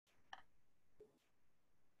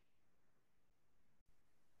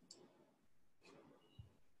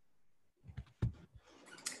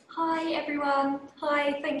Hi everyone.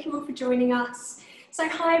 Hi, thank you all for joining us. So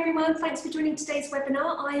hi everyone, thanks for joining today's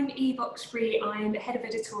webinar. I'm Eve Oxbury, I'm Head of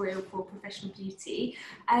Editorial for Professional Beauty.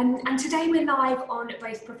 And today we're live on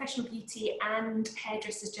both Professional Beauty and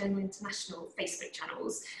Hairdressers Journal International Facebook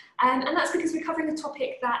channels. And that's because we're covering a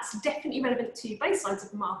topic that's definitely relevant to both sides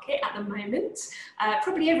of the market at the moment,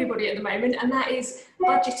 probably everybody at the moment, and that is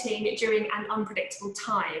budgeting during an unpredictable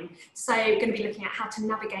time. So we're going to be looking at how to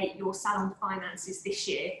navigate your salon finances this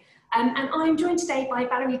year. And I'm joined today by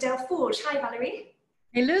Valerie Delforge. Hi Valerie.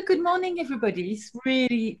 Hello, good morning, everybody.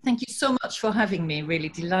 Thank you so much for having me. Really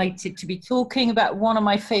delighted to be talking about one of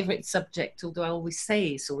my favorite subjects, although I always say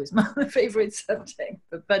it's always my favorite subject,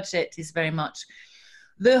 but budget is very much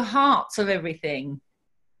the heart of everything.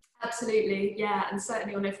 Absolutely, yeah, and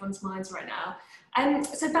certainly on everyone's minds right now.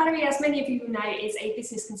 So Valerie, as many of you know, is a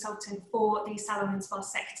business consultant for the salon and spa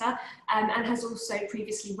sector and has also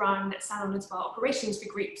previously run salon and spa operations for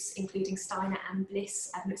groups including Steiner and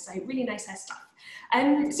Bliss, so really knows her stuff.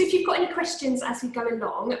 So if you've got any questions as we go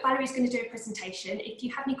along, Valerie's going to do a presentation. If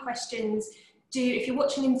you have any questions, if you're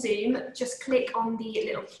watching in Zoom, just click on the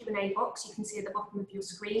little Q&A box you can see at the bottom of your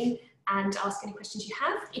screen and ask any questions you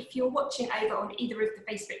have. If you're watching over on either of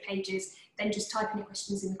the Facebook pages, then just type any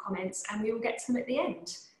questions in the comments and we will get to them at the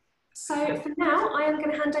end. So for now, I am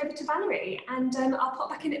going to hand over to Valerie and I'll pop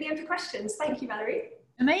back in at the end for questions. Thank you, Valerie.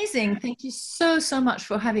 Amazing. Thank you so much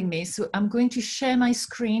for having me. So I'm going to share my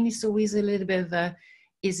screen. It's always a little bit of a,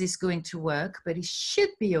 is this going to work? But it should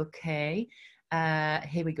be okay.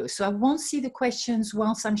 Here we go. So I won't see the questions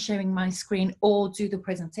whilst I'm sharing my screen or do the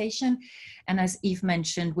presentation. And as Eve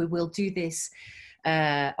mentioned, we will do this,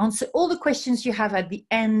 answer all the questions you have at the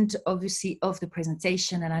end, obviously, of the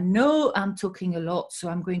presentation. And I know I'm talking a lot, so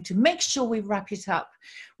I'm going to make sure we wrap it up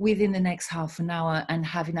within the next half an hour and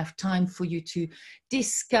have enough time for you to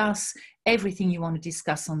discuss everything you want to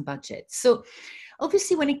discuss on budget. So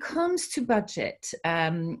obviously, when it comes to budget,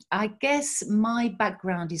 I guess my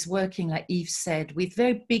background is working, like Eve said, with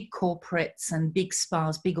very big corporates and big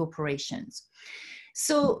spas, big operations.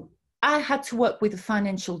 So I had to work with the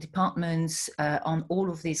financial departments on all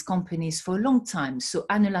of these companies for a long time. So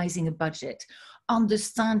analyzing a budget,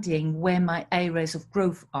 understanding where my areas of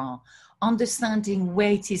growth are, understanding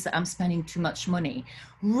where it is that I'm spending too much money,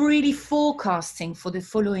 really forecasting for the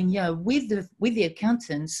following year with the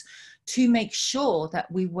accountants to make sure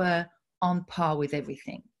that we were on par with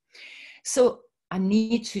everything. So I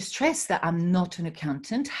need to stress that I'm not an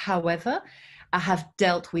accountant. However, I have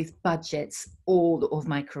dealt with budgets all of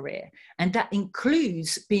my career. And that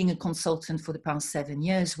includes being a consultant for the past 7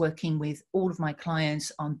 years, working with all of my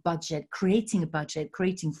clients on budget, creating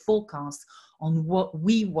forecasts on what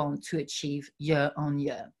we want to achieve year on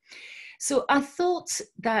year. So I thought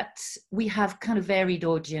that we have kind of varied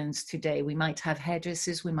audience today. We might have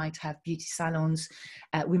hairdressers, we might have beauty salons,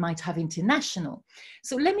 we might have international.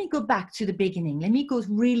 So let me go back to the beginning. Let me go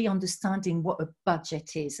really understanding what a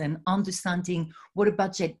budget is and understanding what a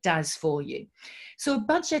budget does for you. So a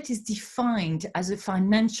budget is defined as a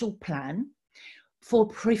financial plan for a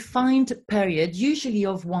predefined period, usually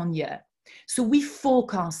of 1 year. So we're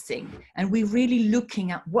forecasting and we're really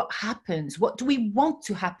looking at what happens, what do we want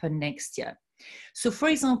to happen next year. So for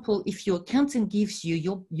example, if your accountant gives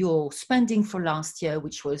you your spending for last year,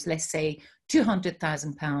 which was, let's say,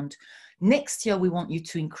 £200,000, next year we want you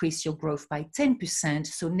to increase your growth by 10%.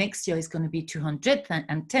 So next year is going to be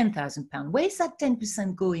 £210,000. Where is that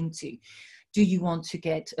 10% going to? Do you want to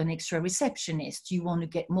get an extra receptionist? Do you want to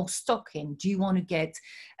get more stock in? Do you want to get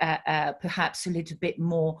perhaps a little bit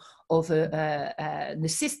more of an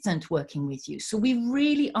assistant working with you? So we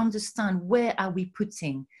really understand where are we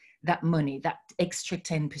putting that money, that extra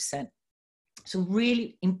 10%. So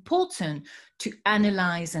really important to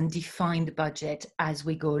analyze and define the budget as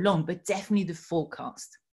we go along, but definitely the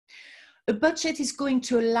forecast. A budget is going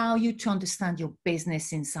to allow you to understand your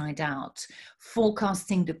business inside out,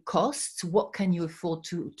 forecasting the costs, what can you afford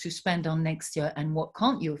to spend on next year and what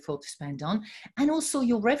can't you afford to spend on, and also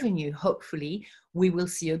your revenue. Hopefully, we will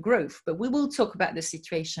see a growth, but we will talk about the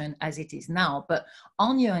situation as it is now. But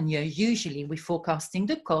on year, usually we're forecasting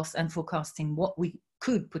the cost and forecasting what we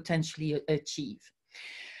could potentially achieve.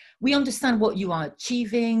 We understand what you are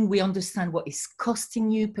achieving. We understand what is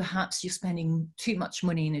costing you. Perhaps you're spending too much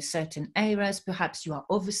money in a certain areas. Perhaps you are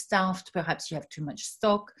overstaffed. Perhaps you have too much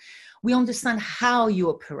stock. We understand how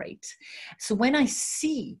you operate. So when I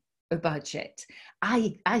see a budget,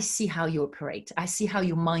 I see how you operate. I see how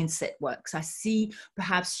your mindset works. I see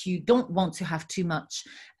perhaps you don't want to have too much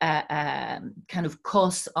kind of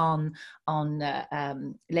cost on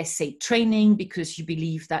let's say training, because you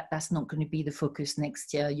believe that that's not going to be the focus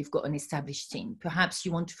next year. You've got an established team. Perhaps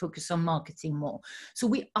you want to focus on marketing more. So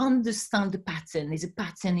we understand the pattern. There's a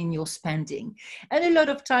pattern in your spending. And a lot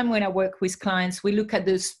of time when I work with clients, we look at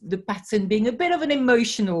the pattern being a bit of an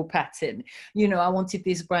emotional pattern. You know, I wanted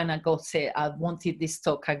this brand, I got it. I wanted this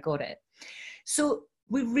stock, I got it. So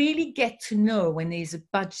we really get to know when there's a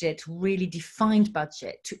budget, really defined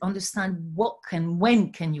budget, to understand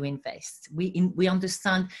when can you invest. We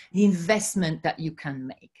understand the investment that you can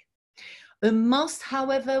make. A must,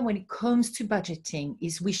 however, when it comes to budgeting,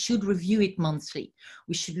 is we should review it monthly.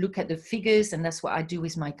 We should look at the figures, and that's what I do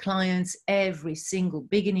with my clients. Every single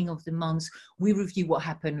beginning of the month, we review what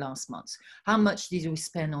happened last month. How much did we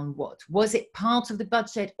spend on what? Was it part of the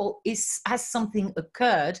budget, or has something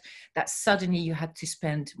occurred that suddenly you had to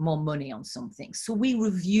spend more money on something? So we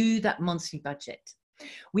review that monthly budget.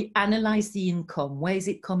 We analyze the income. Where is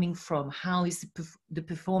it coming from? How is the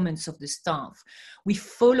performance of the staff? We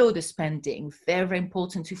follow the spending. Very, very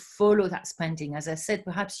important to follow that spending. As I said,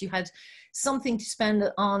 perhaps you had something to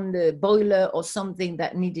spend on the boiler or something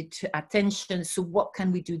that needed attention. So what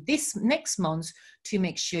can we do this next month to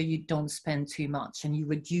make sure you don't spend too much and you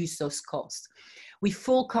reduce those costs? We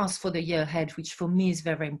forecast for the year ahead, which for me is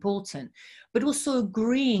very important, but also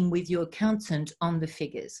agreeing with your accountant on the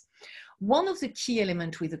figures. One of the key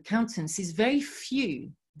elements with accountants is very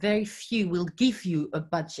few will give you a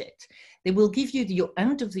budget. They will give you your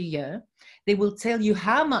end of the year. They will tell you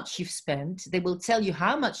how much you've spent. They will tell you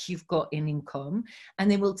how much you've got in income,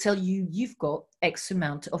 and they will tell you you've got X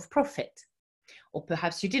amount of profit, or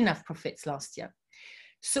perhaps you didn't have profits last year.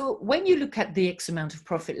 So when you look at the X amount of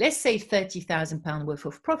profit, let's say £30,000 worth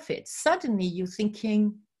of profit, suddenly you're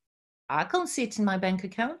thinking, I can't see it in my bank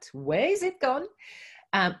account. Where is it gone?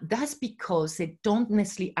 That's because they don't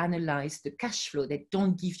necessarily analyze the cash flow. They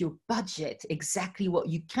don't give you a budget exactly what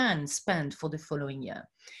you can spend for the following year.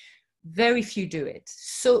 Very few do it.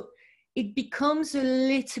 So it becomes a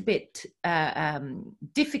little bit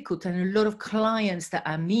difficult, and a lot of clients that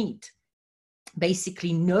I meet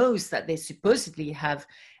basically knows that they supposedly have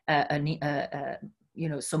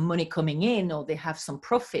some money coming in, or they have some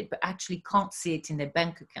profit, but actually can't see it in their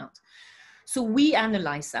bank account. So we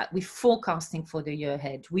analyze that. We're forecasting for the year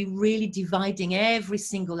ahead. We're really dividing every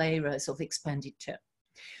single areas of expenditure.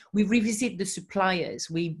 We revisit the suppliers.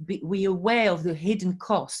 We're aware of the hidden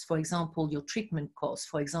costs, for example, your treatment costs,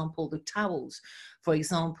 for example, the towels, for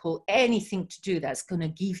example, anything to do that's going to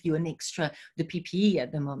give you an extra, the PPE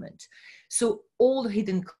at the moment. So all the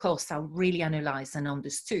hidden costs are really analyzed and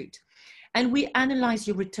understood. And we analyze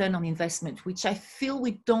your return on investment, which I feel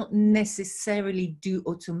we don't necessarily do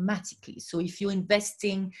automatically. So if you're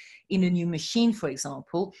investing in a new machine, for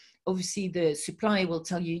example, obviously the supplier will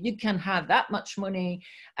tell you, you can have that much money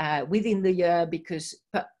within the year,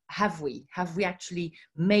 but have we actually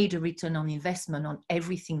made a return on investment on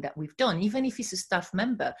everything that we've done? Even if it's a staff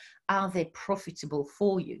member, are they profitable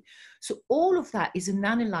for you? So all of that is an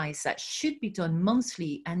analysis that should be done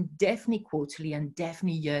monthly, and definitely quarterly, and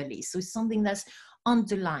definitely yearly. So it's something that's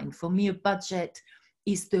underlined. For me, a budget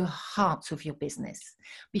is the heart of your business.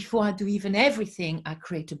 Before I do even everything, I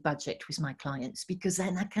create a budget with my clients, because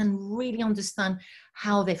then I can really understand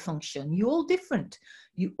how they function. You're all different.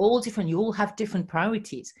 You all have different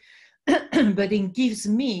priorities, but it gives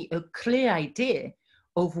me a clear idea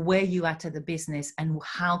of where you're at the business and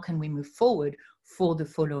how can we move forward for the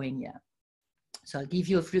following year. So I'll give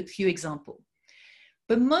you a few examples.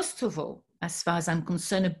 But most of all, as far as I'm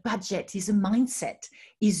concerned, a budget is a mindset,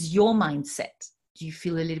 is your mindset. Do you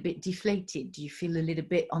feel a little bit deflated? Do you feel a little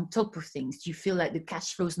bit on top of things? Do you feel like the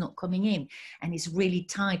cash flow is not coming in and it's really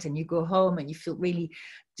tight, and you go home and you feel really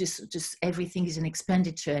just everything is an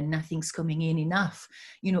expenditure and nothing's coming in enough?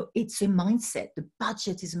 You know, it's a mindset. The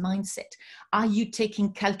budget is a mindset. Are you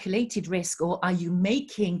taking calculated risk, or are you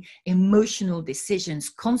making emotional decisions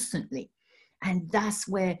constantly? And that's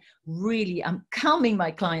where really I'm calming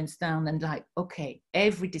my clients down and like, okay,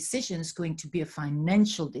 every decision is going to be a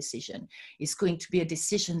financial decision. It's going to be a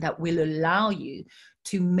decision that will allow you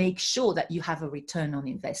to make sure that you have a return on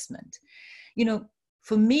investment. You know,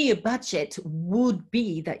 for me, a budget would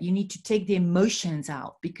be that you need to take the emotions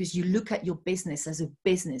out, because you look at your business, as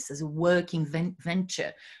a working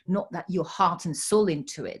venture, not that your heart and soul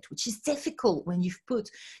into it, which is difficult when you've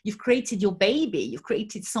created your baby, you've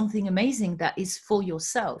created something amazing that is for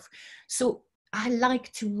yourself. So I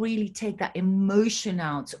like to really take that emotion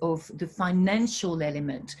out of the financial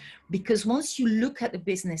element, because once you look at the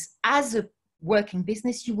business as a working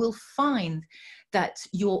business, you will find that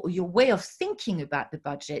your way of thinking about the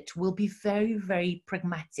budget will be very, very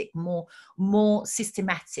pragmatic, more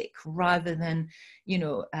systematic rather than,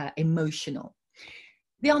 emotional.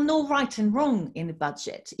 There are no right and wrong in the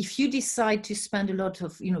budget. If you decide to spend a lot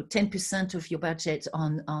of, 10% of your budget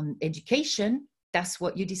on education, that's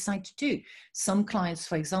what you decide to do. Some clients,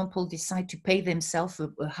 for example, decide to pay themselves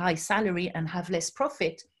a high salary and have less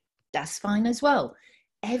profit. That's fine as well.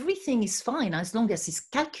 Everything is fine as long as it's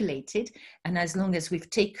calculated and as long as we've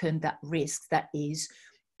taken that risk that is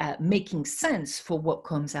making sense for what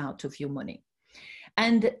comes out of your money.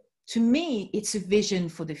 And to me, it's a vision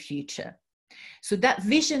for the future. So that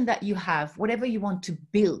vision that you have, whatever you want to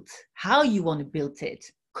build, how you want to build it,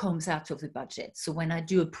 comes out of the budget. So when I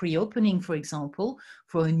do a pre-opening, for example,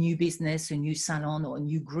 for a new business, a new salon or a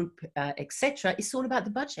new group, etc., it's all about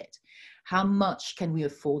the budget. How much can we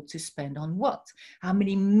afford to spend on what? How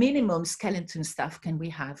many minimum skeleton staff can we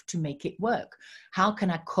have to make it work? How can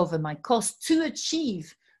I cover my costs to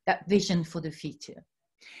achieve that vision for the future?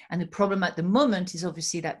 And the problem at the moment is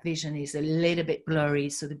obviously that vision is a little bit blurry,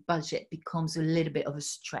 so the budget becomes a little bit of a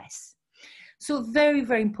stress. So very,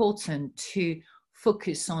 very important to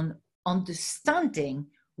focus on understanding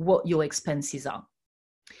what your expenses are.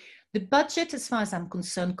 The budget, as far as I'm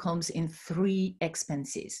concerned, comes in 3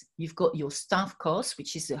 expenses. You've got your staff cost,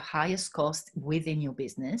 which is the highest cost within your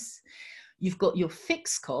business. You've got your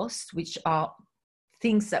fixed costs, which are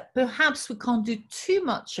things that perhaps we can't do too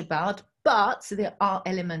much about, but there are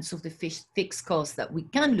elements of the fixed costs that we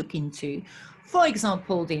can look into. For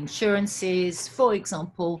example, the insurances, for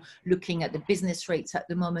example, looking at the business rates at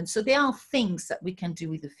the moment. So there are things that we can do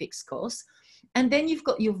with the fixed costs. And then you've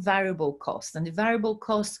got your variable cost, and the variable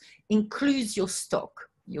cost includes your stock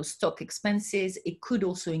expenses. It could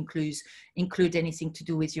also include anything to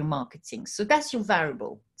do with your marketing. So that's your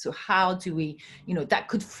variable. So how do we, that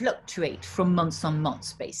could fluctuate from month on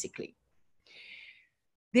month, basically.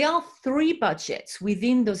 There are 3 budgets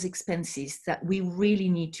within those expenses that we really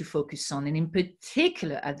need to focus on, and in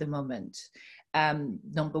particular at the moment.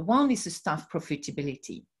 Number 1 is the staff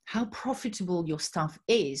profitability. How profitable your staff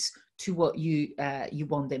is to what you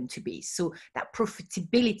want them to be. So that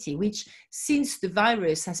profitability, which since the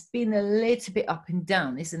virus has been a little bit up and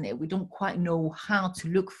down, isn't it? We don't quite know how to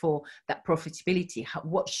look for that profitability.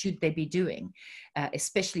 What should they be doing,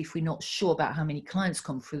 especially if we're not sure about how many clients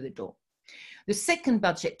come through the door. The second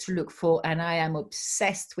budget to look for, and I am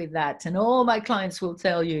obsessed with that, and all my clients will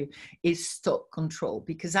tell you, is stock control.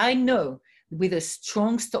 Because I know with a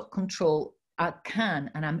strong stock control, I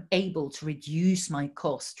can and I'm able to reduce my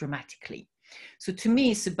costs dramatically. So to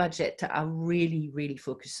me, it's a budget that I really, really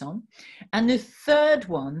focus on. And the third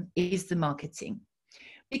one is the marketing.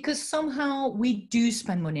 Because somehow we do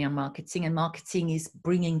spend money on marketing, and marketing is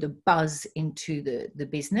bringing the buzz into the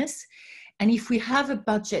business. And if we have a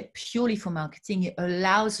budget purely for marketing, it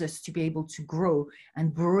allows us to be able to grow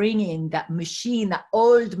and bring in that machine, that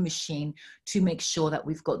old machine, to make sure that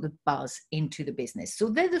we've got the buzz into the business. So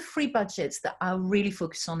they're the 3 budgets that I really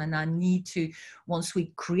focus on, and I need to, once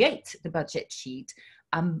we create the budget sheet,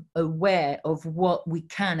 I'm aware of what we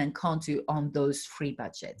can and can't do on those 3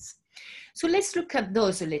 budgets. So let's look at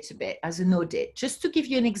those a little bit as an audit, just to give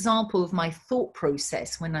you an example of my thought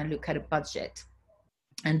process when I look at a budget.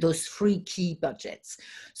 And those 3 key budgets.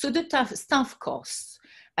 So the staff costs.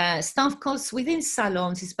 Staff costs within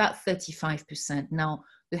salons is about 35%. Now,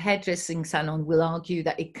 the hairdressing salon will argue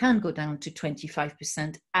that it can go down to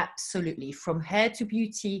 25%. Absolutely. From hair to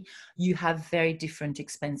beauty, you have very different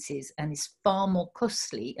expenses, and it's far more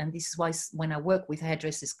costly. And this is why when I work with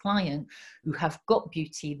hairdressers clients who have got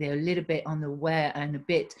beauty, they're a little bit unaware and a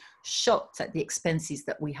bit shocked at the expenses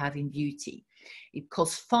that we have in beauty. It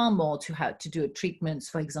costs far more to have to do a treatments,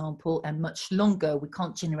 for example, and much longer. We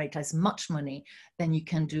can't generate as much money than you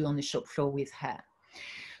can do on the shop floor with hair.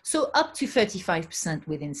 So up to 35%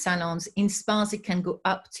 within salons. In spas, it can go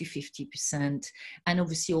up to 50%. And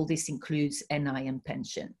obviously all this includes NI and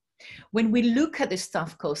pension. When we look at the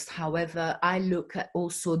staff cost, however, I look at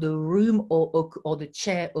also the room or the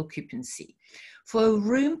chair occupancy. For a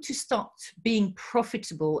room to start being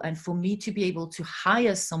profitable and for me to be able to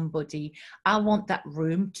hire somebody, I want that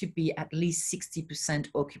room to be at least 60%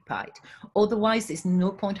 occupied. Otherwise, there's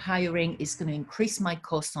no point hiring. It's going to increase my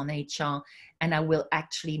costs on HR, and I will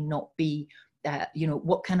actually not be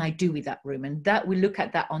what can I do with that room? And that we look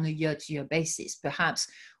at that on a year-to-year basis. Perhaps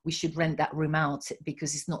we should rent that room out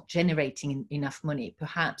because it's not generating enough money.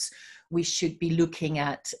 Perhaps we should be looking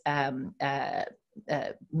at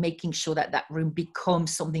making sure that that room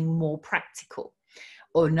becomes something more practical.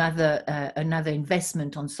 or another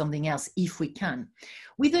investment on something else if we can.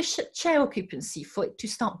 With a chair occupancy, for it to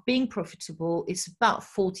start being profitable, it's about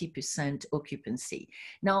 40% occupancy.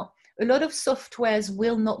 Now, a lot of softwares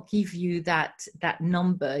will not give you that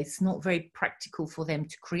number. It's not very practical for them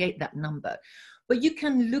to create that number. But you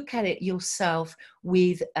can look at it yourself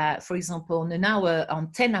with, for example,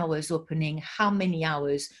 on 10 hours opening, how many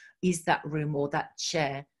hours is that room or that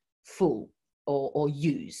chair full or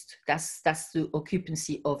used? That's the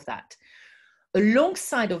occupancy of that.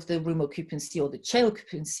 Alongside of the room occupancy or the chair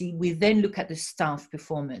occupancy, we then look at the staff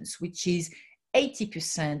performance, which is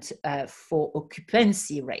 80% for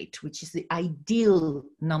occupancy rate, which is the ideal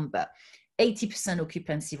number. 80%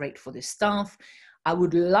 occupancy rate for the staff. I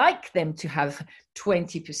would like them to have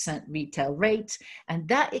 20% retail rate, and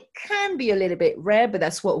that it can be a little bit rare, but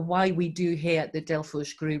that's why we do here at the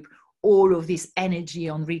Delforge Group all of this energy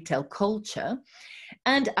on retail culture.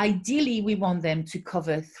 And ideally, we want them to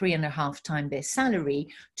cover 3.5 times their salary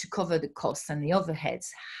to cover the costs and the overheads.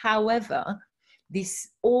 However, this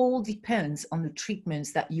all depends on the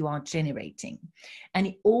treatments that you are generating. And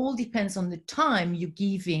it all depends on the time you're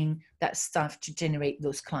giving that staff to generate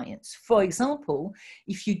those clients. For example,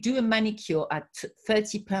 if you do a manicure at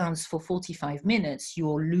 £30 for 45 minutes,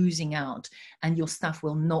 you're losing out and your staff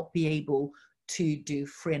will not be able to do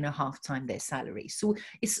 3.5 times their salary. So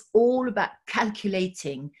it's all about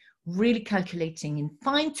really calculating in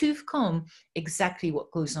fine-tooth comb exactly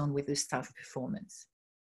what goes on with the staff performance.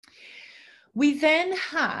 We then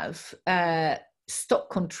have stock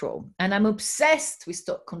control, and I'm obsessed with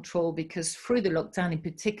stock control because through the lockdown in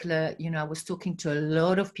particular, I was talking to a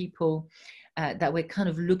lot of people that were kind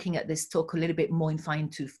of looking at this stock a little bit more in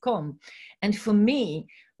fine-tooth comb. And for me,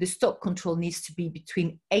 the stock control needs to be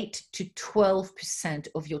between 8 to 12%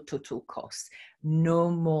 of your total cost, no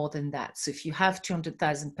more than that. So if you have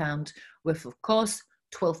 £200,000 worth of cost,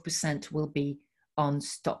 12% will be on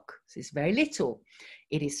stock. So it's very little.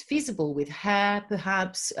 It is feasible with hair,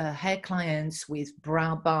 perhaps hair clients with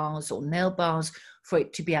brow bars or nail bars for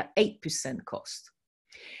it to be at 8% cost.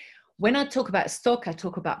 When I talk about stock, I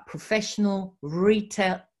talk about professional,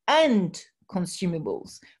 retail, and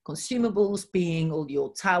consumables. Consumables being all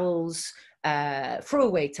your towels,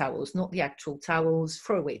 throwaway towels, not the actual towels,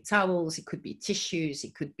 throwaway towels. It could be tissues,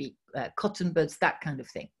 it could be cotton buds, that kind of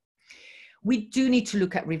thing. We do need to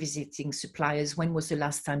look at revisiting suppliers. When was the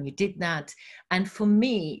last time you did that? And for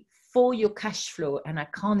me, for your cash flow, and I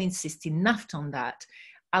can't insist enough on that,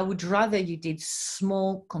 I would rather you did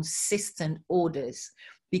small, consistent orders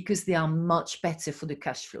because they are much better for the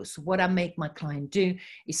cash flow. So what I make my client do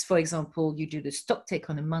is, for example, you do the stock take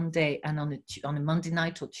on a Monday, and on a Monday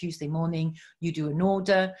night or Tuesday morning, you do an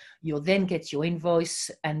order, you'll then get your invoice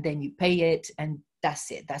and then you pay it, and that's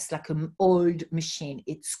it. That's like an old machine.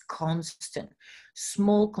 It's constant.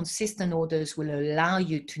 Small, consistent orders will allow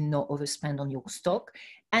you to not overspend on your stock,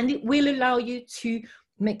 and it will allow you to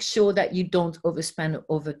make sure that you don't overspend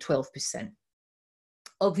over 12%.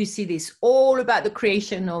 Obviously, this is all about the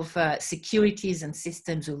creation of securities and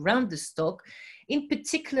systems around the stock, in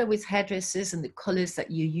particular with hairdressers and the colors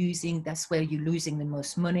that you're using. That's where you're losing the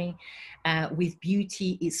most money. With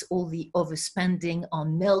beauty, it's all the overspending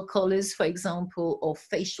on nail colors, for example, or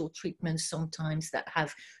facial treatments sometimes that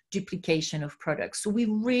have duplication of products. So we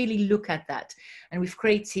really look at that. And we've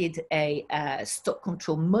created a stock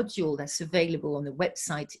control module that's available on the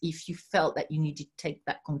website if you felt that you needed to take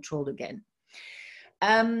that control again.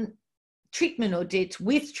 Treatment audit.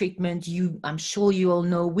 With treatment, I'm sure you all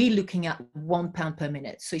know, we're looking at £1 per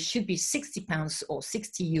minute. So it should be £60 or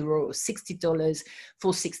 €60 or $60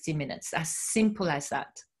 for 60 minutes. As simple as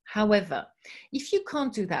that. However, if you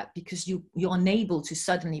can't do that because you're unable to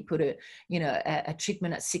suddenly put a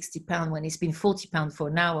treatment at £60 when it's been £40 for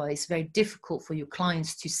an hour, it's very difficult for your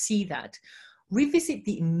clients to see that. Revisit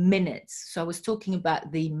the minutes. So I was talking about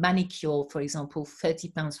the manicure, for example,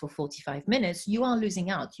 £30 for 45 minutes. You are losing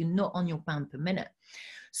out. You're not on your pound per minute.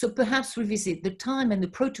 So perhaps revisit the time and the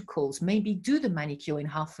protocols. Maybe do the manicure in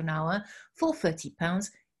half an hour for £30,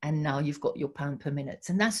 and now you've got your pound per minute.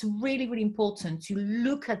 And that's really, really important to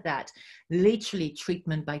look at that literally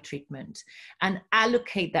treatment by treatment and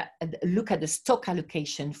allocate that, look at the stock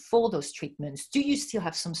allocation for those treatments. Do you still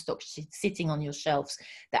have some stock sitting on your shelves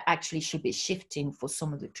that actually should be shifting for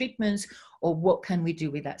some of the treatments, or what can we do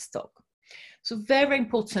with that stock? So very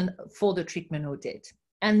important for the treatment audit.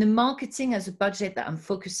 And the marketing as a budget that I'm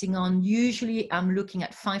focusing on, usually I'm looking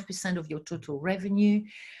at 5% of your total revenue.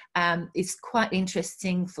 It's quite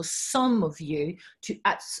interesting for some of you to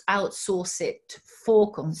outsource it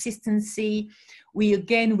for consistency, We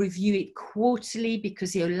again review it quarterly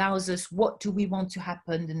because it allows us what do we want to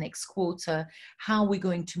happen the next quarter, how we're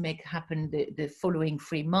going to make happen the following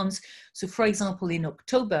 3 months. So for example, in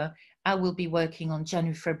October, I will be working on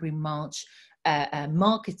January, February, March, a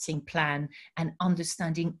marketing plan and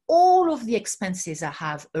understanding all of the expenses I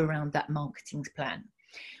have around that marketing plan.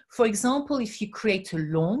 For example, if you create a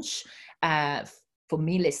launch, for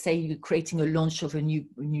me, let's say you're creating a launch of a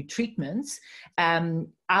new treatment,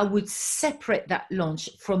 I would separate that launch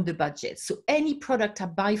from the budget. So any product I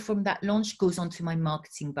buy from that launch goes onto my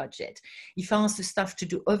marketing budget. If I ask the staff to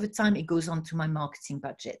do overtime, it goes onto my marketing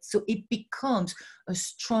budget. So it becomes a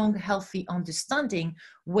strong, healthy understanding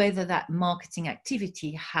whether that marketing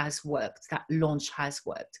activity has worked, that launch has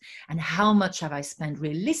worked, and how much have I spent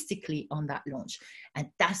realistically on that launch. And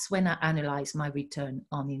that's when I analyze my return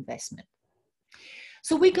on investment.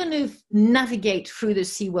 So we're going to navigate through the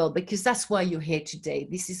SeaWorld because that's why you're here today.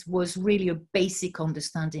 This was really a basic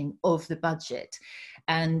understanding of the budget.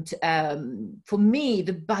 And for me,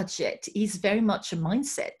 the budget is very much a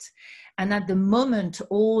mindset. And at the moment,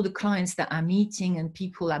 all the clients that I'm meeting and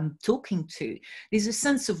people I'm talking to, there's a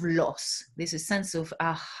sense of loss. There's a sense of,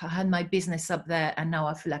 I had my business up there and now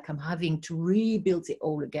I feel like I'm having to rebuild it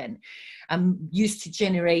all again. I'm used to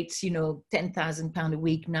generate, £10,000 a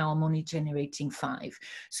week. Now I'm only generating 5.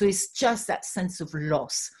 So it's just that sense of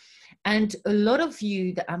loss. And a lot of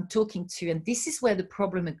you that I'm talking to, and this is where the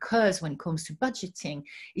problem occurs when it comes to budgeting,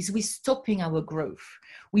 is we're stopping our growth.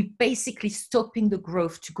 We're basically stopping the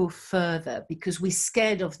growth to go further because we're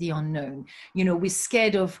scared of the unknown. We're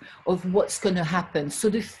scared of what's going to happen. So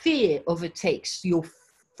the fear overtakes your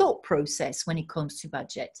thought process when it comes to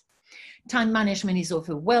budget. Time management is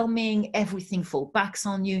overwhelming. Everything falls back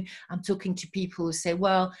on you. I'm talking to people who say,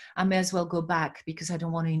 well, I may as well go back because I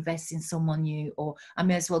don't want to invest in someone new, or I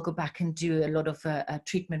may as well go back and do a lot of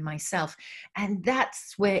treatment myself. And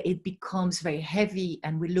that's where it becomes very heavy.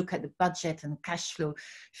 And we look at the budget and cash flow,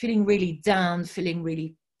 feeling really down, feeling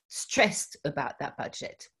really stressed about that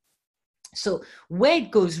budget. So where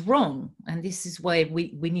it goes wrong, and this is why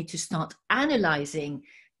we need to start analyzing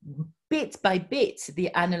bit by bit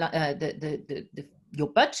your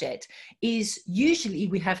budget, is usually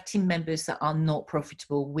we have team members that are not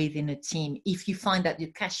profitable within a team. If you find that your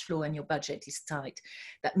cash flow and your budget is tight,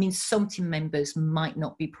 that means some team members might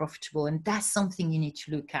not be profitable, and that's something you need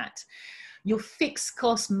to look at. Your fixed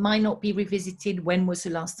costs might not be revisited. When was the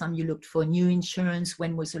last time you looked for new insurance?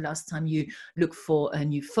 When was the last time you looked for a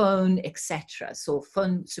new phone, etc.? So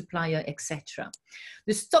phone supplier, etc.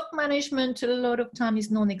 The stock management a lot of time is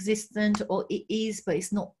non-existent, or it is, but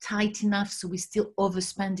it's not tight enough. So we're still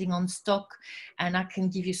overspending on stock. And I can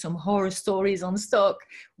give you some horror stories on stock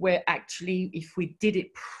where actually, if we did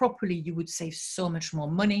it properly, you would save so much more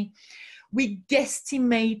money. We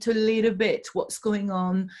guesstimate a little bit what's going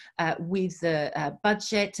on with the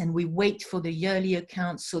budget, and we wait for the yearly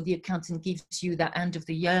accounts. So the accountant gives you the end of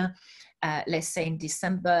the year, let's say in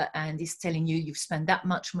December, and is telling you you've spent that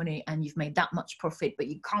much money and you've made that much profit, but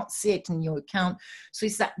you can't see it in your account. So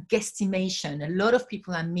it's that guesstimation. A lot of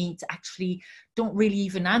people I meet actually don't really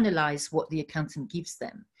even analyze what the accountant gives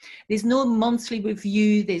them. There's no monthly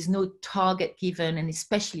review, there's no target given, and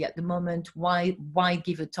especially at the moment, why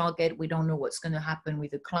give a target? We don't know what's going to happen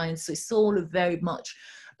with the clients. So it's all very much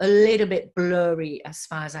a little bit blurry as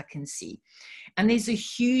far as I can see. And there's a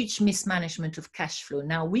huge mismanagement of cash flow.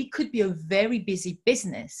 Now, we could be a very busy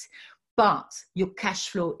business, but your cash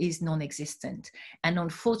flow is non-existent. And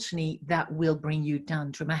unfortunately, that will bring you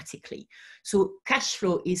down dramatically. So cash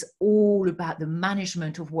flow is all about the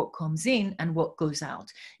management of what comes in and what goes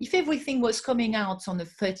out. If everything was coming out on the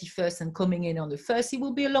 31st and coming in on the 1st, it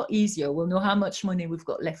will be a lot easier. We'll know how much money we've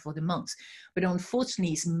got left for the month. But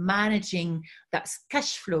unfortunately, it's managing that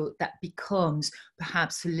cash flow that becomes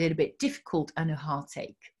perhaps a little bit difficult and a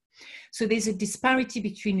heartache. So there's a disparity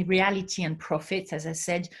between reality and profit. As I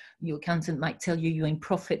said, your accountant might tell you you're in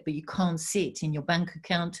profit, but you can't see it in your bank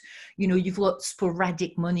account. You've got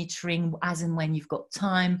sporadic monitoring as and when you've got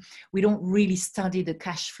time. We don't really study the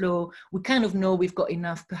cash flow. We kind of know we've got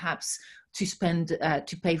enough perhaps to spend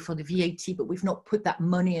to pay for the VAT, but we've not put that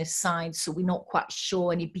money aside, so we're not quite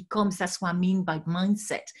sure. And it becomes, that's what I mean by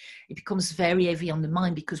mindset. It becomes very heavy on the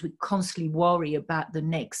mind because we constantly worry about the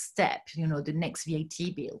next step, the next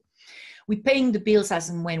VAT bill. We're paying the bills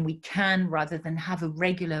as and when we can, rather than have a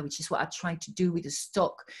regular, which is what I try to do with the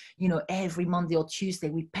stock. Every Monday or Tuesday,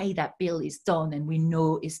 we pay that bill, is done, and we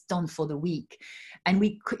know it's done for the week. And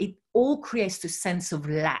it all creates a sense of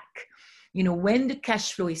lack. You know, when the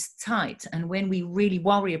cash flow is tight and when we really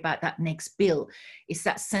worry about that next bill, it's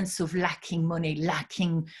that sense of lacking money,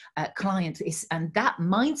 lacking clients, and that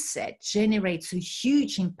mindset generates a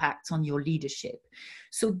huge impact on your leadership.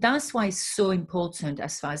 So that's why it's so important,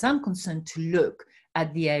 as far as I'm concerned, to look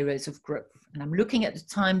at the areas of growth. And I'm looking at the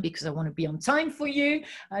time because I want to be on time for you.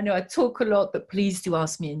 I know I talk a lot, but please do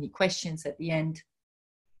ask me any questions at the end.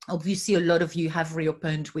 Obviously, a lot of you have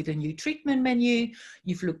reopened with a new treatment menu.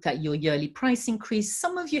 You've looked at your yearly price increase.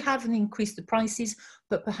 Some of you haven't increased the prices,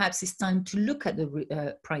 but perhaps it's time to look at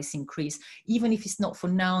the price increase, even if it's not for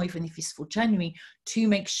now, even if it's for January, to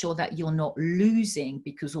make sure that you're not losing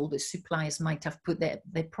because all the suppliers might have put their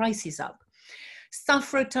prices up.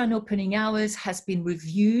 Staff rota and opening hours has been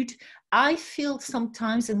reviewed. I feel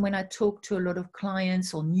sometimes, and when I talk to a lot of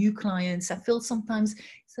clients or new clients, I feel sometimes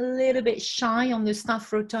it's a little bit shy on the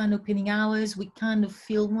staff rota and opening hours. We kind of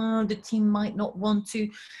feel, well, the team might not want to,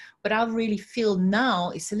 but I really feel now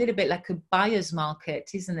it's a little bit like a buyer's market,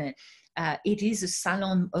 isn't it? It is a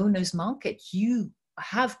salon owner's market. You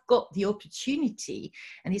have got the opportunity,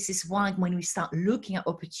 and this is why when we start looking at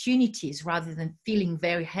opportunities rather than feeling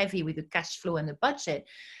very heavy with the cash flow and the budget,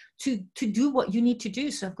 to do what you need to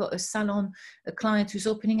do. So I've got a client who's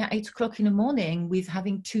opening at 8 o'clock in the morning with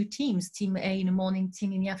having two teams, team A in the morning,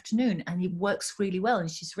 team in the afternoon, and it works really well. And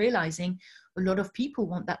she's realizing a lot of people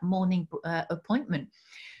want that morning appointment.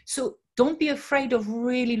 So don't be afraid of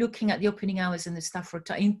really looking at the opening hours and the staff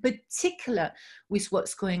rota, in particular with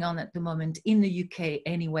what's going on at the moment in the UK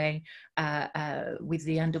anyway, with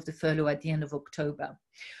the end of the furlough at the end of October.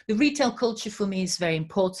 The retail culture for me is very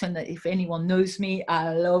important. If anyone knows me,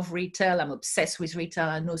 I love retail. I'm obsessed with retail.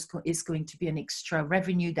 I know it's going to be an extra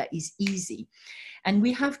revenue that is easy. And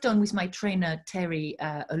we have done with my trainer, Terry,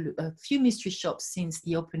 a few mystery shops since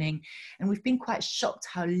the opening. And we've been quite shocked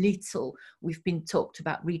how little we've been talked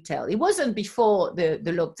about retail. It wasn't before the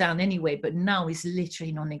lockdown anyway, but now it's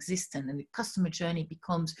literally non-existent. And the customer journey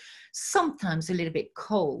becomes sometimes a little bit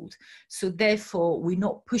cold. So therefore, we're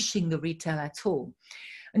not pushing the retail at all.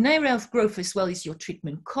 An area of growth as well is your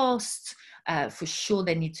treatment costs. For sure,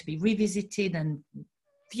 they need to be revisited and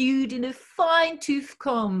viewed in a fine-tooth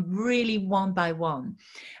comb, really one by one.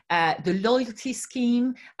 The loyalty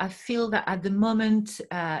scheme, I feel that at the moment,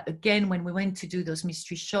 again, when we went to do those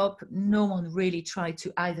mystery shop, no one really tried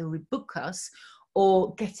to either rebook us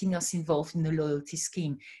or getting us involved in the loyalty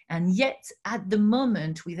scheme. And yet, at the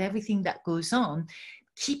moment, with everything that goes on,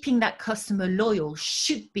 keeping that customer loyal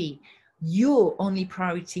should be your only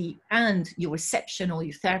priority and your reception or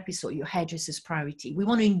your therapist or your hairdresser's priority. We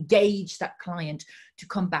want to engage that client to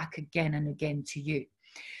come back again and again to you.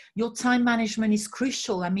 Your time management is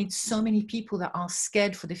crucial. I meet so many people that are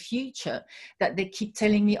scared for the future that they keep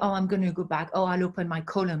telling me, oh, I'm going to go back. Oh, I'll open my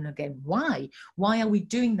column again. Why? Why are we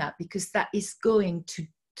doing that? Because that is going to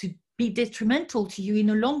be detrimental to you in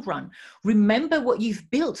the long run. Remember what you've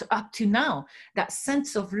built up to now. That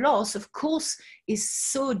sense of loss, of course, is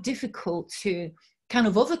so difficult to kind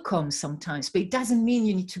of overcome sometimes, but it doesn't mean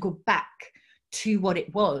you need to go back to what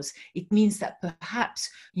it was. It means that perhaps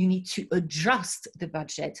you need to adjust the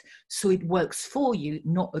budget so it works for you,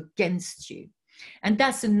 not against you. And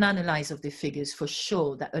that's an analysis of the figures for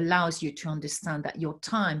sure that allows you to understand that your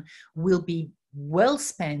time will be well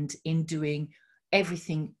spent in doing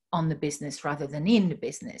everything on the business rather than in the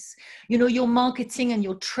business. You know, your marketing and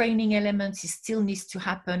your training elements, it still needs to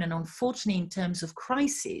happen. And unfortunately, in terms of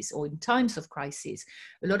crisis or in times of crisis,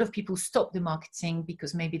 a lot of people stop the marketing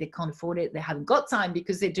because maybe they can't afford it. They haven't got time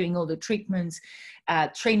because they're doing all the treatments.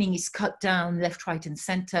 Training is cut down left, right, and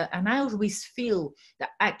center. And I always feel that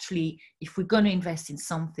actually, if we're going to invest in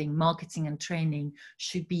something, marketing and training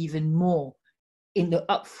should be even more in the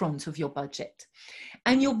upfront of your budget.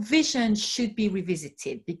 And your vision should be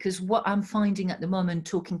revisited, because what I'm finding at the moment,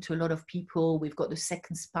 talking to a lot of people, we've got the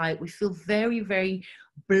second spike, we feel very, very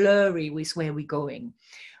blurry with where we're going.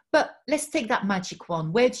 But let's take that magic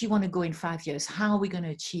one. Where do you want to go in 5 years? How are we going to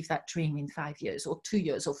achieve that dream in 5 years or 2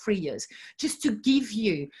 years or 3 years? Just to give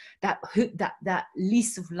you that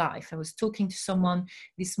lease of life. I was talking to someone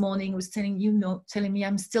this morning, was telling me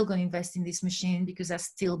I'm still going to invest in this machine because I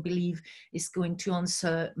still believe it's going to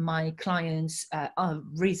answer my clients'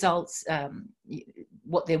 results,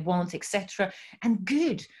 what they want, etc. And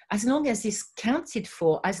good, as long as it's counted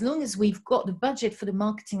for, as long as we've got the budget for the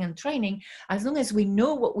marketing and training, as long as we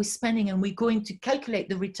know what we're spending and we're going to calculate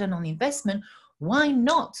the return on investment, why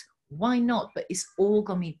not? Why not? But it's all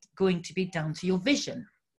going to be down to your vision.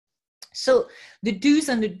 So the do's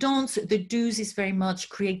and the don'ts, the do's is very much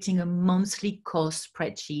creating a monthly cost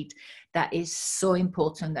spreadsheet. That is so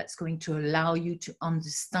important. That's going to allow you to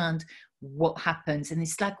understand what happens. And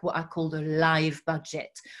it's like what I call the live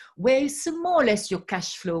budget, where it's more or less your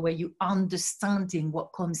cash flow, where you understanding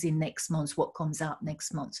what comes in next month, what comes out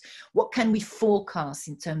next month, what can we forecast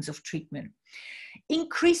in terms of treatment.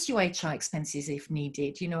 Increase your HR expenses if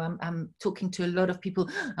needed. You know, I'm talking to a lot of people,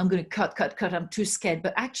 I'm going to cut, I'm too scared.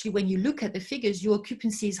 But actually, when you look at the figures, your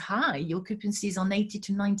occupancy is high. Your occupancy is on 80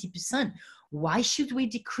 to 90%. Why should we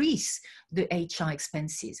decrease the HR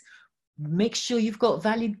expenses? Make sure you've got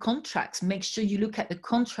valid contracts. Make sure you look at the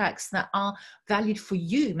contracts that are valid for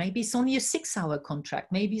you. Maybe it's only a 6-hour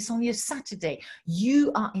contract. Maybe it's only a Saturday.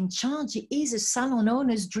 You are in charge. It is a salon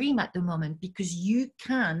owner's dream at the moment, because you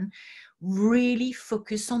can really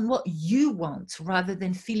focus on what you want rather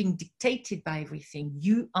than feeling dictated by everything.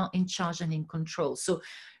 You are in charge and in control. So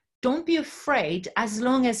don't be afraid, as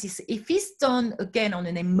long as if it's done again on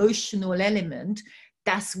an emotional element,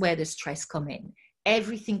 that's where the stress comes in.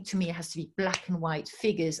 Everything to me has to be black and white,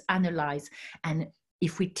 figures, analyzed. And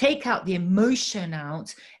if we take out the emotion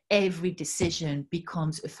out, every decision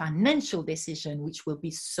becomes a financial decision, which will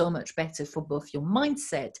be so much better for both your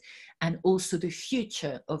mindset and also the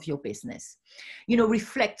future of your business. You know,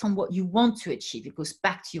 reflect on what you want to achieve. It goes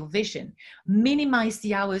back to your vision. Minimize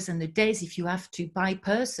the hours and the days if you have to, by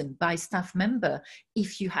person, by staff member,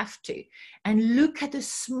 if you have to. And look at the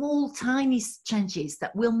small, tiny changes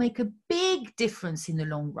that will make a big difference in the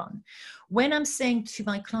long run. When I'm saying to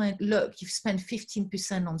my client, look, you've spent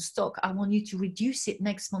 15% on stock, I want you to reduce it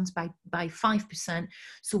next month by 5%,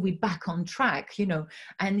 so we're back on track, you know.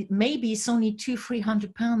 And maybe it's only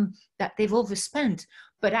 £200-300 that they've overspent,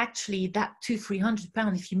 but actually that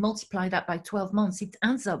 £200-300, if you multiply that by 12 months, it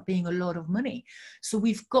ends up being a lot of money. So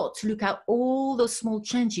we've got to look at all those small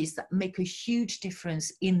changes that make a huge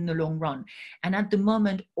difference in the long run. And at the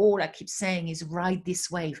moment, all I keep saying is ride this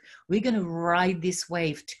wave. We're going to ride this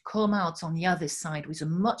wave to come out on the other side with a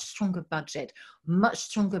much stronger budget, much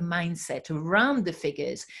stronger mindset around the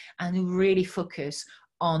figures, and really focus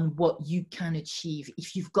on what you can achieve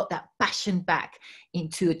if you've got that passion back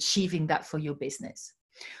into achieving that for your business.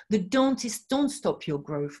 The don't is don't stop your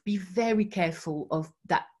growth. Be very careful of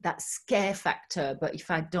that scare factor, but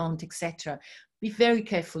if I don't, etc. Be very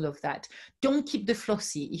careful of that. Don't keep the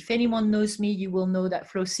flossy. If anyone knows me, you will know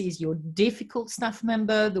that flossy is your difficult staff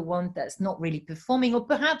member, the one that's not really performing, or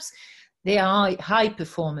perhaps they are high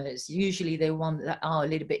performers. Usually they're ones that are a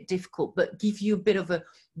little bit difficult, but give you a bit of a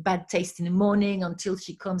bad taste in the morning until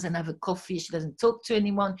she comes and have a coffee. She doesn't talk to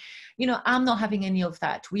anyone. You know, I'm not having any of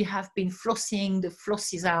that. We have been flossing the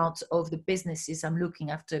flosses out of the businesses I'm looking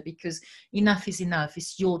after, because enough is enough.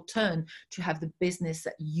 It's your turn to have the business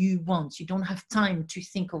that you want. You don't have time to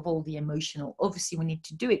think of all the emotional. Obviously, we need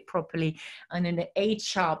to do it properly and in an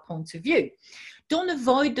HR point of view. Don't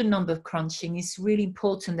avoid the number crunching. It's really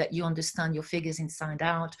important that you understand your figures inside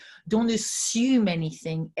out. Don't assume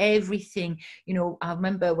anything, everything. You know, I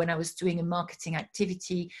remember when I was doing a marketing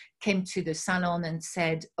activity, came to the salon and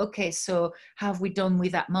said, okay, so how have we done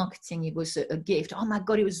with that marketing? It was a gift. Oh my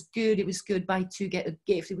God, it was good. It was good. Buy two, get a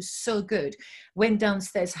gift. It was so good. Went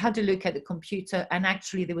downstairs, had a look at the computer, and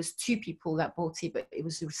actually there was 2 people that bought it, but it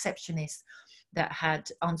was the receptionist that had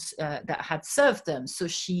served them. So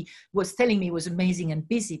she was telling me it was amazing and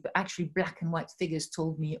busy, but actually black and white figures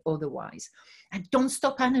told me otherwise. And don't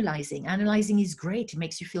stop analyzing. Analyzing is great. It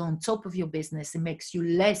makes you feel on top of your business. It makes you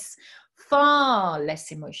far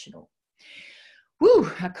less emotional. Woo,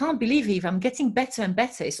 I can't believe it. I'm getting better and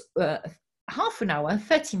better. It's half an hour,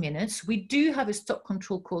 30 minutes. We do have a stock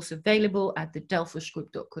control course available at the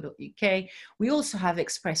delforgegroup.co.uk. We also have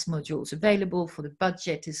express modules available for the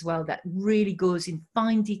budget as well, that really goes in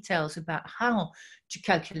fine details about how to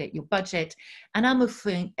calculate your budget. And I'm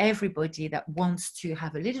offering everybody that wants to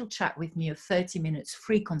have a little chat with me, a 30 minutes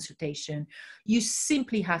free consultation. You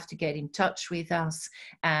simply have to get in touch with us,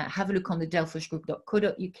 have a look on the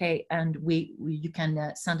delforgegroup.co.uk, and you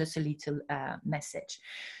can send us a little message.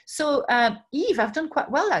 So Eve, I've done quite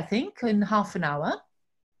well, I think, in half an hour.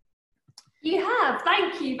 You have.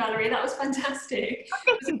 Thank you, Valerie. That was fantastic.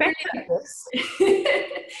 It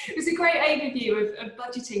was a great overview of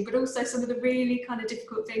budgeting, but also some of the really kind of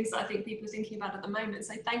difficult things that I think people are thinking about at the moment.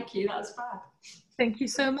 So thank you. That was fab. Thank you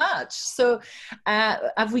so much. So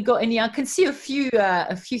have we got any? I can see a few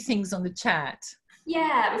things on the chat.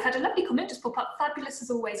 Yeah, we've had a lovely comment just pop up. Fabulous as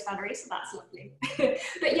always, Valerie, so that's lovely.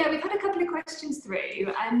 But yeah, we've had a couple of questions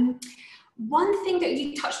through. One thing that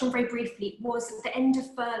you touched on very briefly was the end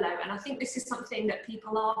of furlough, and I think this is something that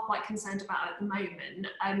people are quite concerned about at the moment,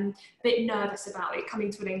 a bit nervous about it coming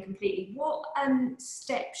to an end completely. What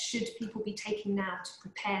steps should people be taking now to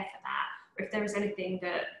prepare for that, or if there is anything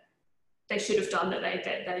that they should have done that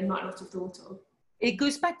they might not have thought of? It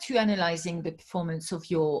goes back to analyzing the performance of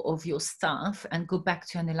your staff, and go back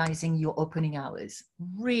to analyzing your opening hours.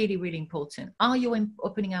 Really, really important. Are your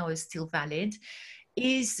opening hours still valid?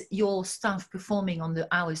 Is your staff performing on the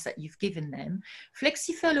hours that you've given them?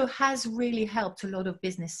 FlexiFurlough has really helped a lot of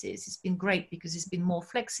businesses. It's been great because it's been more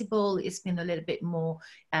flexible. It's been a little bit more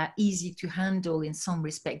easy to handle in some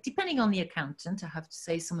respect, depending on the accountant. I have to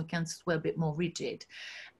say some accountants were a bit more rigid.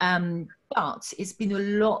 But it's been a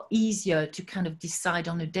lot easier to kind of decide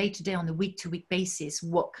on a day-to-day, on a week-to-week basis,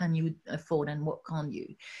 what can you afford and what can't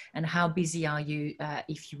you, and how busy are you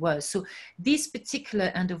if you were. So this particular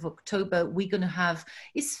end of October, we're going to have,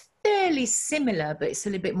 it's fairly similar, but it's a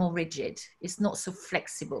little bit more rigid. It's not so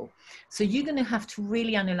flexible. So you're going to have to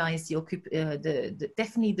really analyze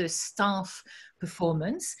definitely the staff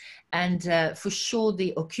performance, and for sure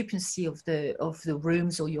the occupancy of the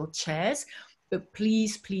rooms or your chairs. But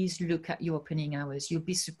please, please look at your opening hours. You'll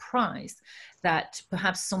be surprised that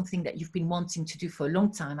perhaps something that you've been wanting to do for a long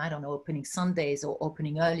time, I don't know, opening Sundays or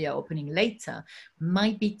opening earlier, opening later,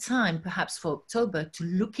 might be time perhaps for October to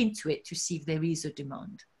look into it to see if there is a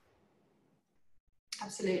demand.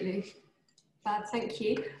 Absolutely. Fab, thank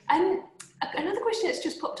you. Another question that's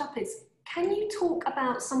just popped up is, can you talk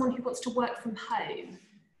about someone who wants to work from home?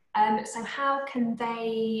 So how can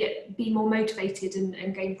they be more motivated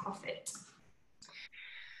and gain profit?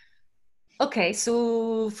 Okay,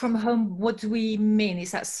 so from home, what do we mean? Is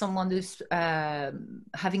that someone who's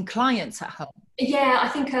having clients at home? Yeah, I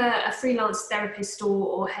think a freelance therapist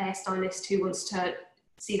or hairstylist who wants to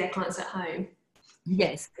see their clients at home.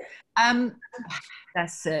 Yes.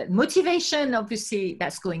 That's motivation, obviously.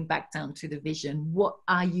 That's going back down to the vision. What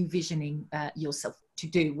are you visioning yourself to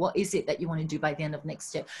do? What is it that you want to do by the end of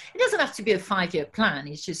next year? It doesn't have to be a 5-year plan.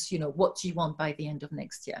 It's just, you know, what do you want by the end of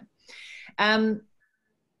next year?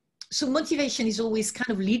 So motivation is always kind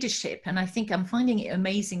of leadership. And I think I'm finding it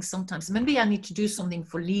amazing sometimes. Maybe I need to do something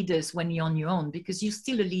for leaders when you're on your own, because you're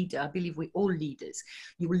still a leader. I believe we're all leaders.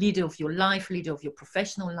 You're a leader of your life, leader of your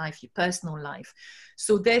professional life, your personal life.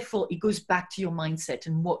 So therefore, it goes back to your mindset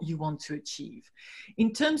and what you want to achieve.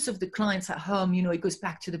 In terms of the clients at home, you know, it goes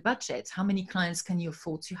back to the budget. How many clients can you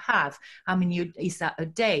afford to have? How many is that a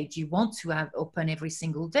day? Do you want to have open every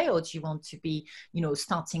single day, or do you want to be, you know,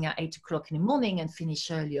 starting at 8 o'clock in the morning and finish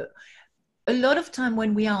earlier? A lot of time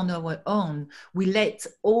when we are on our own, we let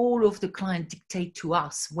all of the client dictate to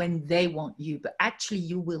us when they want you. But actually,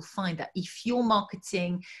 you will find that if you're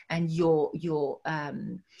marketing and you're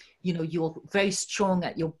very strong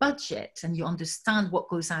at your budget and you understand what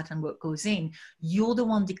goes out and what goes in, you're the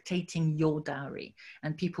one dictating your diary,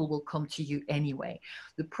 and people will come to you anyway.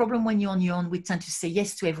 The problem when you're on your own, we tend to say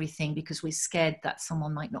yes to everything because we're scared that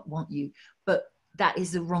someone might not want you. But that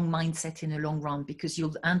is the wrong mindset in the long run, because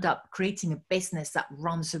you'll end up creating a business that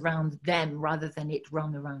runs around them rather than it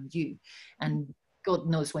run around you. And God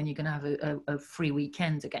knows when you're going to have a free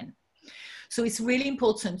weekend again. So it's really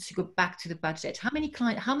important to go back to the budget.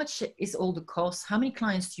 How much is all the costs? How many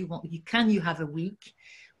clients do you want? Can you have a week?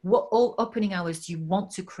 What all opening hours do you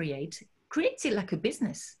want to create? Create it like a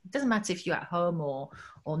business. It doesn't matter if you're at home or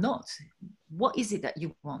not. What is it that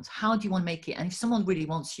you want? How do you want to make it? And if someone really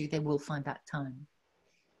wants you, they will find that time.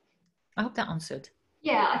 I hope that answered.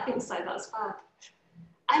 Yeah, I think so. That's fab.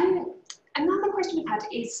 Another question we've had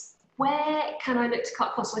is, where can I look to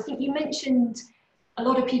cut costs? So I think you mentioned a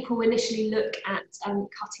lot of people initially look at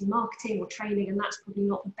cutting marketing or training, and that's probably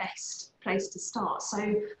not the best place to start.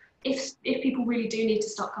 So if people really do need to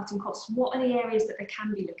start cutting costs, what are the areas that they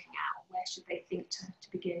can be looking at? Where should they think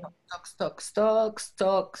to begin?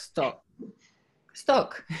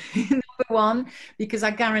 Stock. Number one, because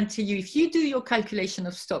I guarantee you, if you do your calculation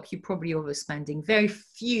of stock, you're probably overspending. Very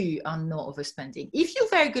few are not overspending. If you're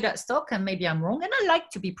very good at stock, and maybe I'm wrong, and I like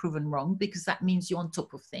to be proven wrong because that means you're on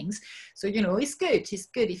top of things. So, you know, it's good. It's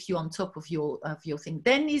good if you're on top of your thing.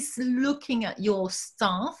 Then it's looking at your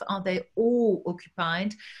staff. Are they all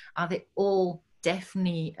occupied? Are they all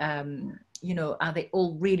definitely, are they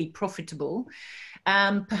all really profitable?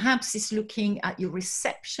 Perhaps it's looking at your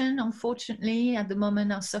reception. Unfortunately, at the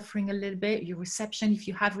moment are suffering a little bit. Your reception, if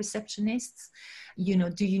you have receptionists, you know,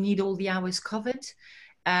 do you need all the hours covered?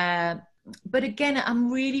 But again,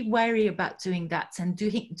 I'm really wary about doing that and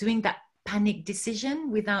doing that panic decision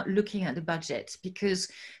without looking at the budget, because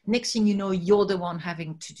next thing you know, you're the one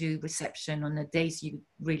having to do reception on the days you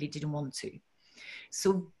really didn't want to.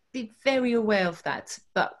 So be very aware of that.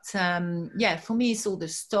 But yeah, for me, it's all the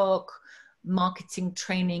stock, marketing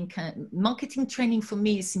training. Marketing training for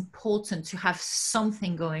me is important to have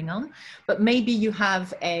something going on, but maybe you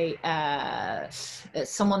have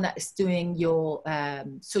someone that is doing your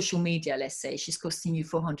social media. Let's say she's costing you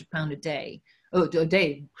 £400 a day. Oh,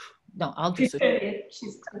 they, no, I'll do so. Yeah,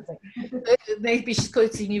 she's expensive. Maybe she's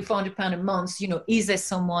quoting you £400 a month. You know, is there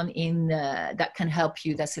someone in that can help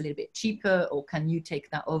you that's a little bit cheaper, or can you take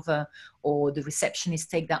that over, or the receptionist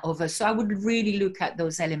take that over? So I would really look at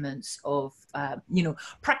those elements of, you know,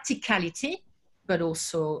 practicality, but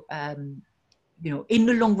also, you know, in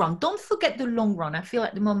the long run. Don't forget the long run. I feel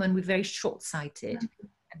at the moment we're very short-sighted.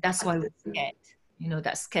 That's why we forget, you know,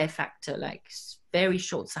 that scare factor, like very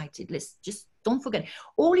short-sighted. Let's just don't forget.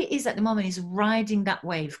 All it is at the moment is riding that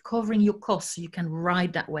wave, covering your costs so you can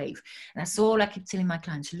ride that wave. And that's all I keep telling my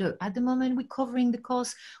clients. Look, at the moment we're covering the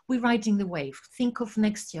costs, we're riding the wave. Think of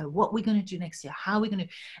next year, what we're going to do next year, how we're going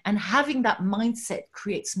to, and having that mindset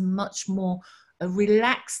creates much more a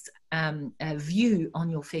relaxed view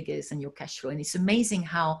on your figures and your cash flow. And it's amazing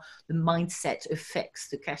how the mindset affects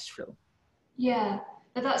the cash flow. Yeah,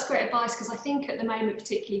 that's great advice, because I think at the moment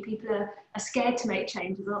particularly people are scared to make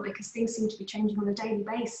changes, aren't they? Because things seem to be changing on a daily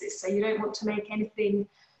basis. So you don't want to make any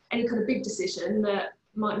kind of big decision that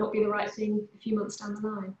might not be the right thing a few months down the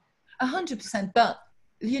line. 100%. But,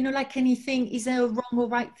 you know, like anything, is there a wrong or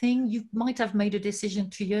right thing? You might have made a decision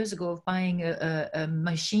 2 years ago of buying a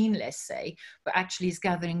machine, let's say, but actually it's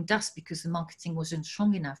gathering dust because the marketing wasn't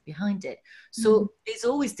strong enough behind it. So there's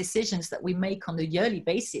always decisions that we make on a yearly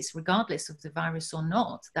basis, regardless of the virus or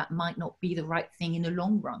not, that might not be the right thing in the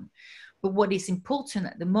long run. But what is important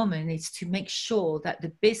at the moment is to make sure that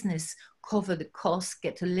the business cover the costs,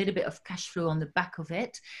 get a little bit of cash flow on the back of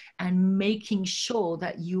it, and making sure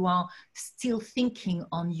that you are still thinking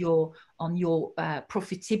on your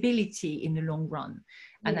profitability in the long run.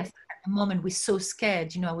 And I think at the moment we're so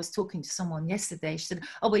scared. You know, I was talking to someone yesterday. She said,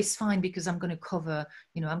 "Oh, but it's fine because I'm going to cover.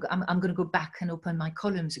 You know, I'm going to go back and open my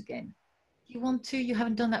columns again." You want to? You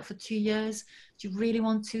haven't done that for 2 years. Do you really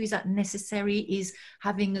want to? Is that necessary? Is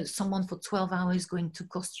having someone for 12 hours going to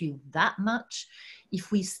cost you that much?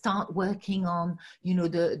 If we start working on, you know,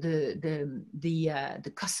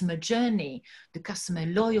 the customer journey, the customer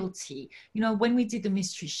loyalty. You know, when we did the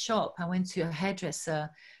mystery shop, I went to a hairdresser,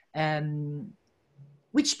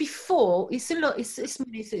 which before it's a lot.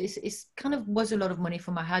 It's kind of was a lot of money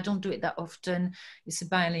for my hair. I don't do it that often. It's a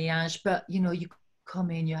balayage, but you know, you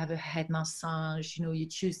come in, you have a head massage, you know, you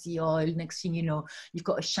choose the oil, next thing you know, you've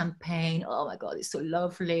got a champagne, oh my God, it's so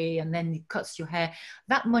lovely, and then it cuts your hair.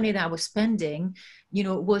 That money that I was spending, you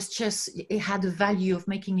know, was just, it had the value of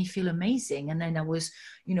making me feel amazing. And then I was,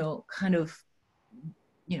 you know, kind of,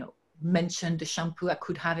 you know, mentioned the shampoo I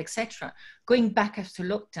could have, etc. Going back after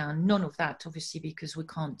lockdown, none of that, obviously, because we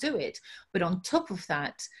can't do it. But on top of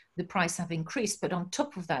that, the price have increased. But on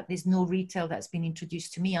top of that, there's no retail that's been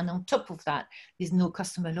introduced to me. And on top of that, there's no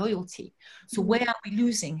customer loyalty. So where are we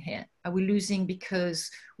losing here? Are we losing because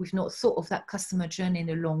we've not thought of that customer journey in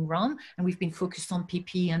the long run, and we've been focused on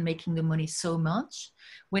PP and making the money so much,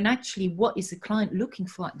 when actually what is the client looking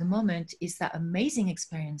for at the moment is that amazing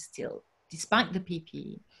experience still, despite the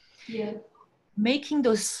PPE. Yeah. Making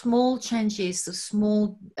those small changes, the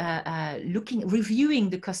small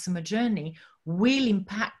reviewing the customer journey will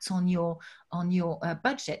impact on your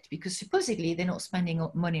budget, because supposedly they're not spending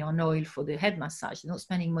money on oil for the head massage, they're not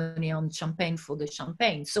spending money on champagne for the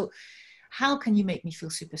champagne. So how can you make me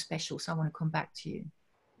feel super special? So I want to come back to you.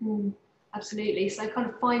 Absolutely. So kind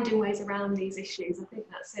of finding ways around these issues, I think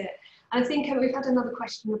that's it. And I think we've had another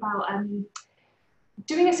question about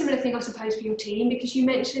doing a similar thing, I suppose, for your team, because you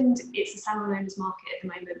mentioned it's a salon owners market at the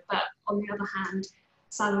moment, but on the other hand,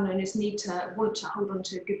 salon owners want to hold on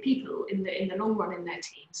to good people in the long run in their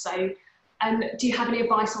team. So do you have any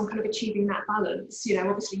advice on kind of achieving that balance? You know,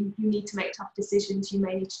 obviously you need to make tough decisions, you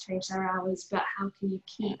may need to change their hours, but how can you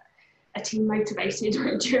keep a team motivated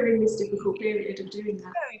during this difficult period of doing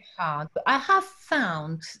that? Very hard, but I have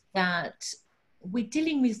found that we're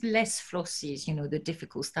dealing with less flosses, you know, the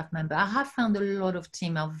difficult staff member. I have found a lot of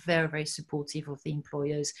team are very, very supportive of the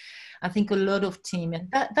employers. I think a lot of team,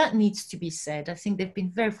 and that needs to be said, I think they've been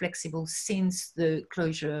very flexible since the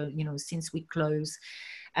closure, you know, since we closed.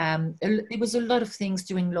 There was a lot of things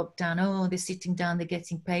during lockdown. Oh, they're sitting down, they're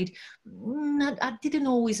getting paid. I didn't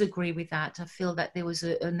always agree with that. I feel that there was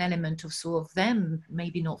an element of sort of them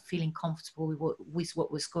maybe not feeling comfortable with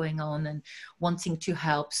what was going on and wanting to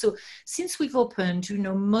help. So since we've opened, you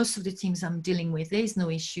know, most of the teams I'm dealing with, there's no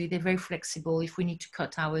issue. They're very flexible. If we need to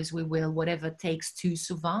cut hours, we will, whatever it takes to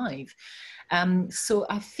survive. So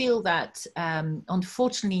I feel that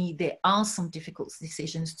unfortunately there are some difficult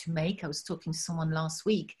decisions to make. I was talking to someone last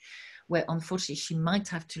week where unfortunately she might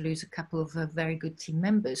have to lose a couple of very good team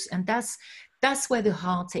members, and that's where the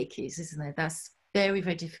heartache is, isn't it? That's very,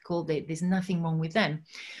 very difficult. There's nothing wrong with them.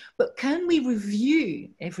 But can we review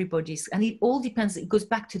everybody's, and it all depends, it goes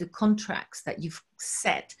back to the contracts that you've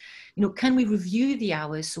set. You know, can we review the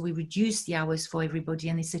hours so we reduce the hours for everybody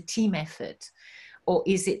and it's a team effort? Or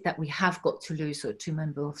is it that we have got to lose a 2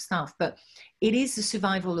 members of staff? But it is the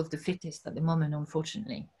survival of the fittest at the moment,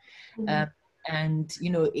 unfortunately. And,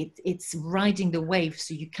 you know, it's riding the wave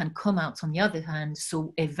so you can come out on the other hand,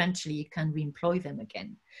 so eventually you can re-employ them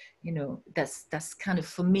again. You know, that's kind of,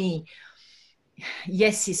 for me,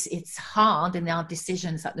 yes, it's hard, and there are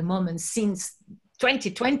decisions at the moment. Since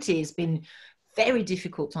 2020 has been very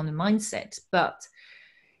difficult on the mindset, but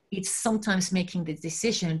it's sometimes making the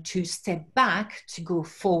decision to step back to go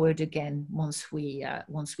forward again once we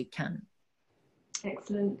can.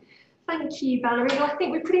 Excellent. Thank you, Valerie. I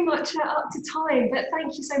think we're pretty much up to time, but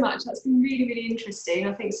thank you so much. That's been really, really interesting.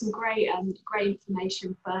 I think some great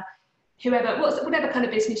information for whatever kind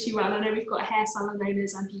of business you run. I know we've got hair salon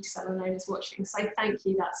owners and beauty salon owners watching, so thank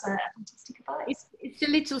you. That's a fantastic advice. It's a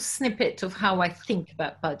little snippet of how I think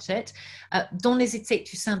about budget. Don't hesitate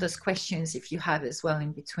to send us questions if you have as well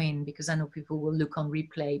in between, because I know people will look on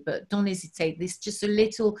replay, but don't hesitate. This is just a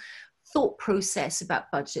little thought process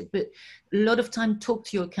about budget, but a lot of time talk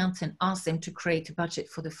to your accountant, ask them to create a budget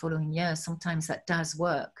for the following year. Sometimes that does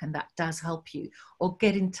work and that does help you. Or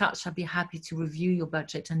get in touch. I'd be happy to review your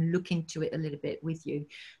budget and look into it a little bit with you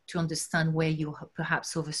to understand where you're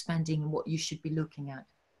perhaps overspending and what you should be looking at.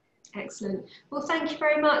 Excellent. Well, thank you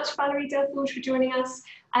very much, Valerie Delforge, for joining us.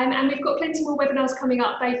 And we've got plenty more webinars coming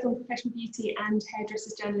up, both on Professional Beauty and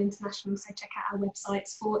Hairdressers Journal International. So check out our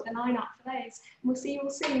websites for the lineup for those. And we'll see you all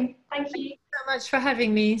soon. Thank you. Thank you so much for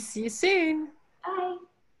having me. See you soon.